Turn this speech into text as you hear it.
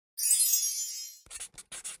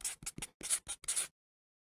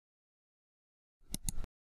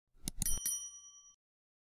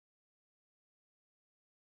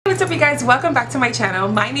up, you guys? Welcome back to my channel.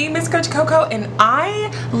 My name is Coach KoKo and I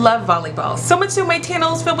love volleyball. So much so my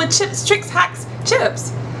channel is filled with tips, tricks, hacks,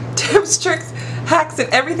 and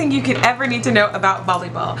everything you could ever need to know about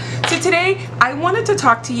volleyball. So today I wanted to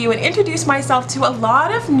talk to you and introduce myself to a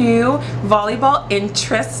lot of new volleyball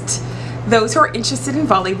interest, those who are interested in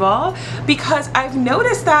volleyball, because I've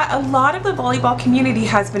noticed that a lot of the volleyball community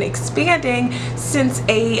has been expanding since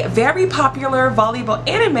a very popular volleyball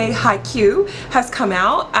anime, Haikyuu, has come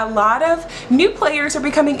out. A lot of new players are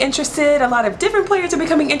becoming interested, a lot of different players are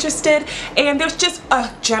becoming interested, and there's just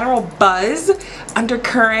a general buzz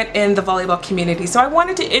undercurrent in the volleyball community. So I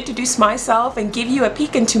wanted to introduce myself and give you a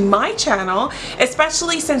peek into my channel,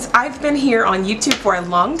 especially since I've been here on YouTube for a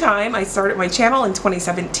long time. I started my channel in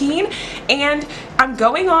 2017 and I'm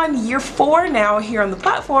going on year 4 now here on the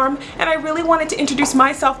platform, and I really wanted to introduce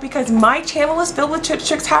myself because my channel is filled with tips,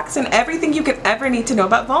 tricks, hacks, and everything you could ever need to know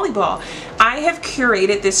about volleyball. I have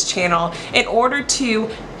curated this channel in order to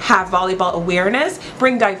have volleyball awareness,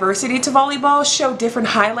 bring diversity to volleyball, show different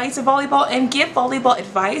highlights of volleyball, and give volleyball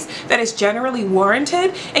advice that is generally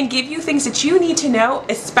warranted, and give you things that you need to know,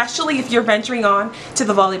 especially if you're venturing on to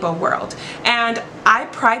the volleyball world. And I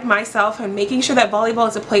pride myself on making sure that volleyball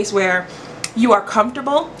is a place where you are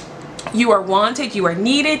comfortable, you are wanted, you are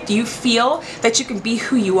needed, you feel that you can be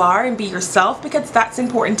who you are and be yourself, because that's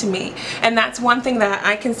important to me. And that's one thing that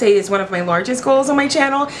I can say is one of my largest goals on my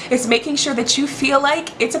channel, is making sure that you feel like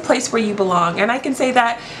it's a place where you belong. And I can say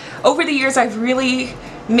that over the years I've really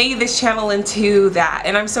made this channel into that,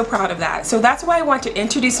 and I'm so proud of that. So that's why I want to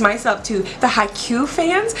introduce myself to the Haikyuu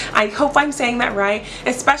fans. I hope I'm saying that right,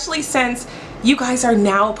 especially since you guys are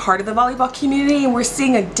now a part of the volleyball community and we're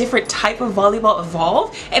seeing a different type of volleyball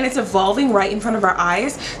evolve, and it's evolving right in front of our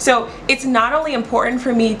eyes. So it's not only important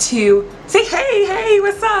for me to say hey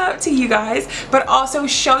what's up to you guys, but also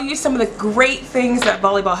show you some of the great things that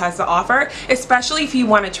volleyball has to offer, especially if you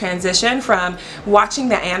want to transition from watching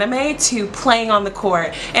the anime to playing on the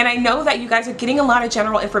court. And I know that you guys are getting a lot of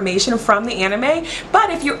general information from the anime,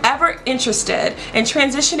 but if you're ever interested in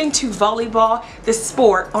transitioning to volleyball, the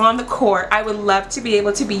sport on the court, I would love to be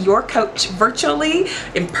able to be your coach virtually,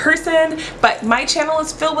 in person. But my channel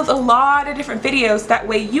is filled with a lot of different videos, that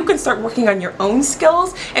way you can start working on your own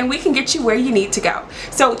skills and we can get you where you need to go.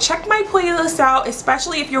 So check my playlist out,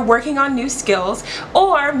 especially if you're working on new skills,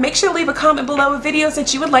 or make sure to leave a comment below of videos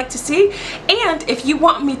that you would like to see. And if you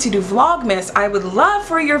want me to do Vlogmas, I would love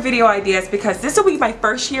for your video ideas, because this will be my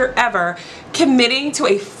first year ever committing to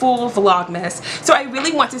a full Vlogmas. So I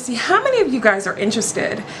really want to see how many of you guys are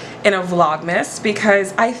interested in a Vlogmas,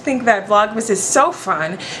 because I think that Vlogmas is so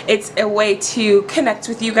fun. It's a way to connect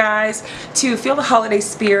with you guys, to feel the holiday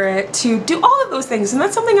spirit, to do all of those things, and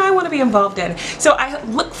that's something I want to be involved in. So I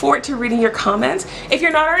look forward to reading your comments. If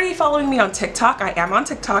you're not already following me on TikTok, I am on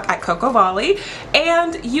TikTok at KoKo Volley,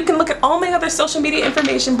 and you can look at all my other social media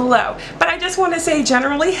information below. But I just want to say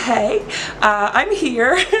generally, hey, I'm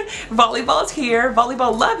here. Volleyball is here,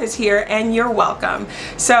 volleyball love is here, and you're welcome.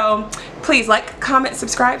 So please like, comment,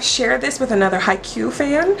 subscribe, share this with another Haikyuu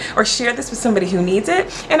fan, or share this with somebody who needs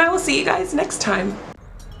it, and I will see you guys next time.